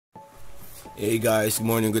Hey guys, good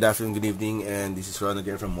morning, good afternoon, good evening, and this is Ron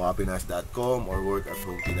again from wapinas.com or work at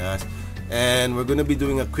home Pinas, and we're gonna be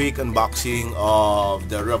doing a quick unboxing of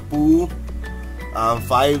the Rapoo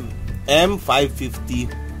M550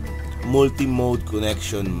 multi-mode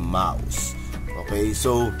connection mouse. Okay,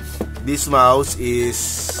 so this mouse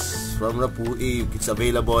is from Rapoo. It's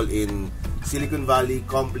available in Silicon Valley,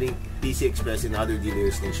 Complink, PC Express, and other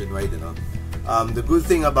dealers nationwide. The good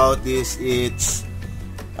thing about this, it's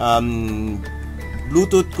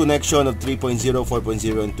Bluetooth connection of 3.0,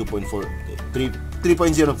 4.0, and 2.4,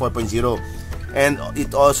 3.0 and 4.0, and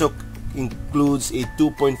it also includes a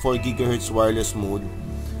 2.4 GHz wireless mode,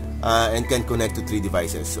 and can connect to 3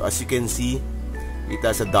 devices. So as you can see, it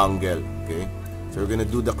has a dongle. Okay, so we're gonna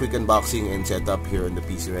do the quick unboxing and setup here on the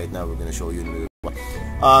PC right now. We're gonna show you.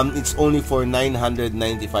 It's only for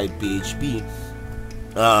 995 PHP,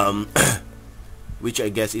 which I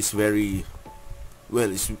guess is very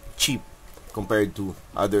it's cheap compared to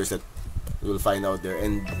others that you'll find out there,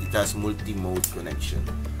 and it has multi-mode connection.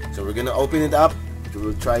 So we're gonna open it up.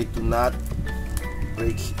 We'll try to not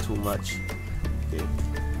break it too much. Okay,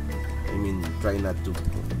 I mean, try not to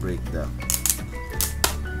break the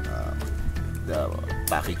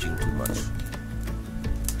packaging too much.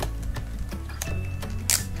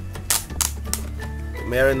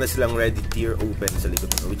 Meron na silang ready tear open sa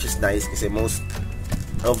likod, which is nice kasi most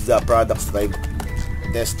of the products that I've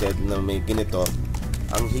tested na may ganito,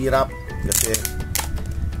 ang hirap kasi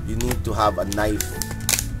you need to have a knife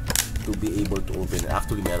to be able to open it.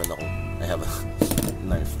 Actually, I have a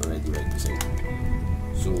knife already right beside me.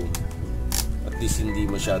 So at least hindi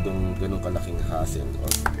masyadong ganun kalaking hassle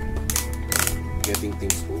of getting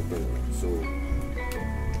things open. So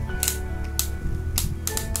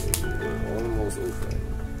we're almost open.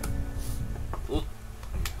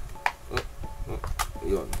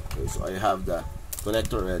 Yun. Okay, so I have the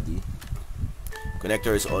connector ready.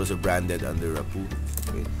 Connector is also branded under Rapoo.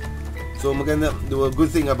 Okay. So maganda, the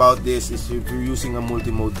good thing about this is if you're using a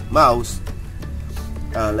multi-mode mouse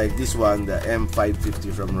like this one, the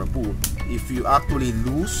M550 from Rapoo, if you actually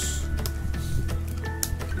lose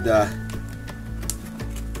the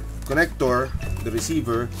connector, the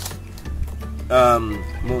receiver,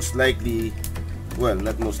 most likely, well,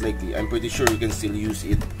 not most likely, I'm pretty sure you can still use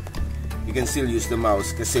it. You can still use the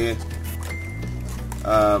mouse kasi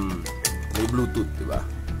may Bluetooth, diba?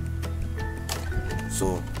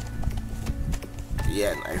 So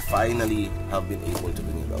yan, I finally have been able to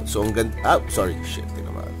bring it out. So ang ganda, sorry, shit,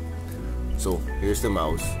 naman. So here's the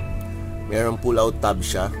mouse. Mayroong pull-out tab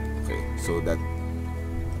siya. Okay, so that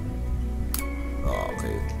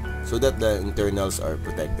the internals are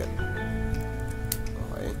protected.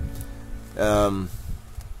 Okay.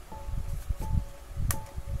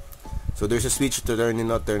 So there's a switch to turn it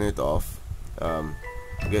on, turn it off.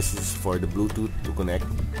 I guess this is for the Bluetooth to connect.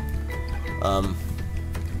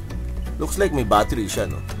 Looks like may battery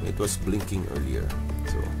siya, no? It was blinking earlier.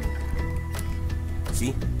 So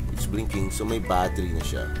see, it's blinking, so may battery na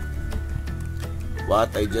siya.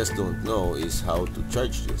 What I just don't know is how to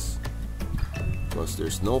charge this, because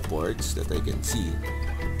there's no ports that I can see.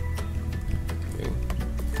 Okay,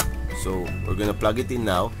 so we're gonna plug it in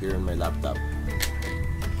now here on my laptop.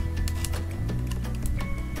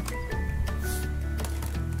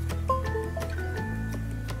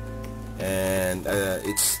 And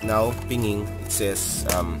it's now pinging. It says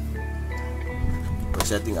we're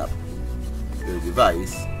setting up your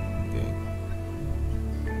device. Okay,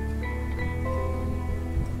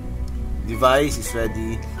 device is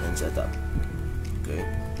ready and set up. Okay,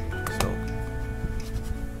 so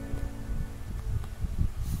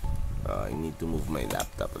I need to move my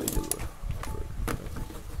laptop a little bit.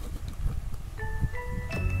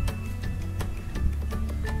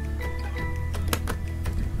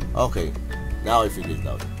 Okay, now I figured it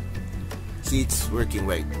out. See, it's working.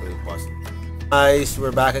 Wait, we'll pause it. Guys,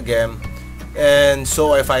 we're back again, and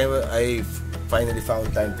so I finally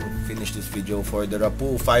found time to finish this video for the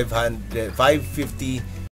Rapoo 550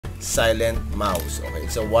 silent mouse. Okay,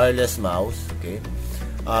 it's a wireless mouse. Okay,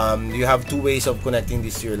 you have two ways of connecting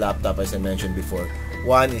this to your laptop, as I mentioned before.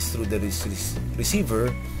 One is through the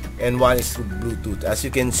receiver, and one is through Bluetooth. As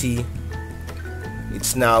you can see,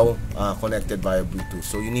 it's now connected via Bluetooth.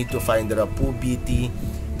 So you need to find the Rapoo BT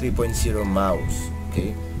 3.0 mouse.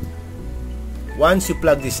 Okay, once you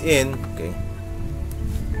plug this in, okay,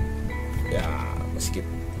 skip,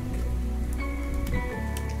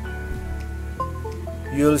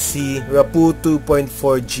 you'll see Rapoo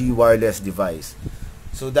 2.4G wireless device.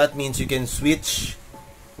 So that means you can switch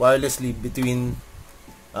wirelessly between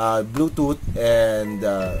Bluetooth and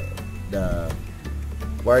the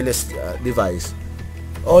wireless device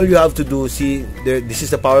all you have to do, see there, this is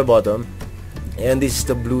the power button and this is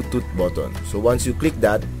the Bluetooth button. So once you click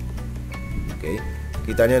that, okay,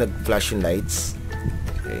 kita nyo nag-flash yung lights.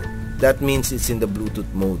 Okay, that means it's in the Bluetooth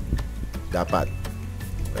mode. Dapat.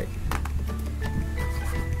 Okay.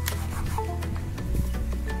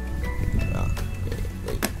 Okay,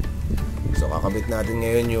 wait. So kakabit natin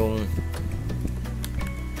ngayon yung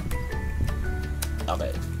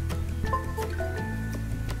okay.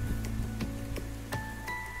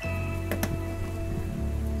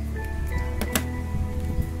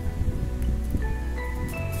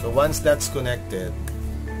 So once that's connected,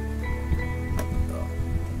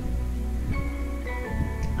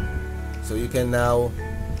 so you can now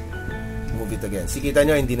move it again. See, kita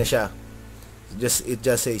nyo, hindi na siya. It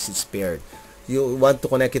just says it's paired. You want to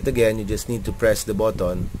connect it again, you just need to press the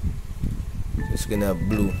button. It's gonna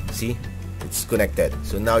blue. See? It's connected.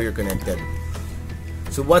 So now you're connected.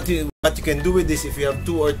 So what you can do with this, if you have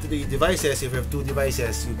 2 or 3 devices, if you have 2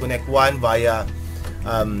 devices, you connect one via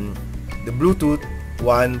the Bluetooth,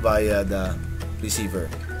 one via the receiver.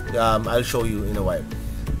 I'll show you in a while.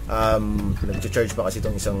 Nag-charge pa kasi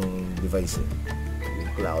itong isang device yung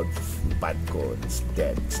cloud pad ko, it's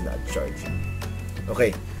dead, it's not charging.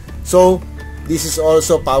 Okay, so this is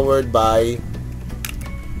also powered by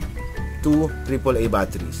 2 AAA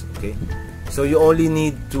batteries. Okay, so you only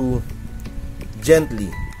need to gently,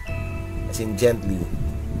 as in gently,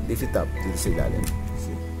 lift it up dito sa ilalim.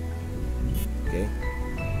 See? Okay,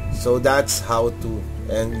 so that's how to,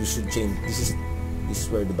 and you should change, this is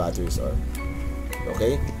where the batteries are.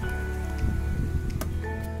 Okay,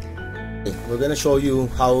 we're gonna show you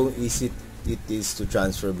how easy it is to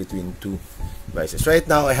transfer between 2 devices. Right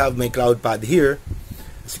now I have my cloud pad here.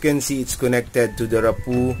 As you can see, it's connected to the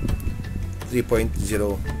Rapoo 3.0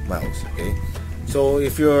 mouse. Okay, so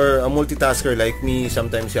if you're a multitasker like me,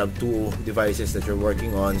 sometimes you have 2 devices that you're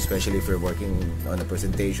working on, especially if you're working on a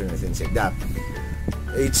presentation or things like that.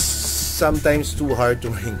 It's sometimes too hard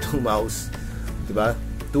to bring 2 mouse, diba?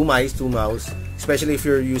 2 mice, 2 mouse, especially if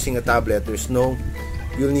you're using a tablet.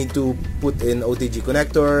 You'll need to put in OTG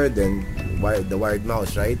connector, then the wired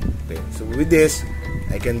mouse, right? Okay, so with this,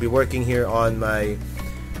 I can be working here on my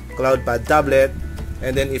CloudPad tablet,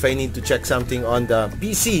 and then if I need to check something on the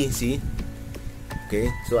PC, see?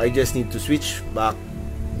 Okay, so I just need to switch back,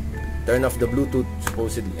 turn off the Bluetooth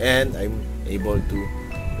supposedly, and I'm able to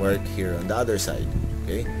work here on the other side.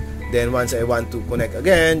 Okay, then once I want to connect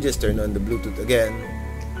again, just turn on the Bluetooth again.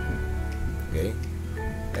 Okay,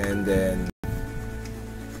 and then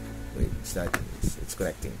wait, it's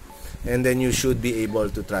connecting, and then you should be able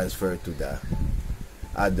to transfer to the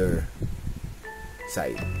other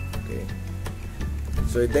side. Okay,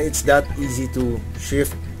 so it's that easy to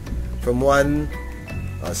shift from one.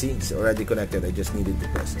 See, it's already connected. I just needed to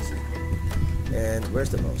press it. And where's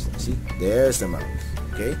the mouse? See, there's the mouse.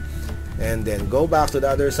 Okay, and then go back to the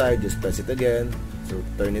other side, just press it again, so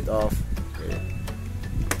turn it off. Okay,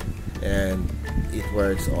 and it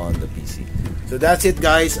works on the PC. So that's it,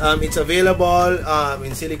 guys. It's available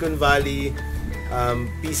in Silicon Valley,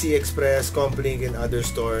 PC Express, Complink, and other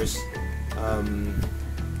stores.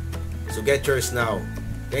 So get yours now.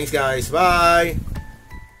 Thanks, guys. Bye.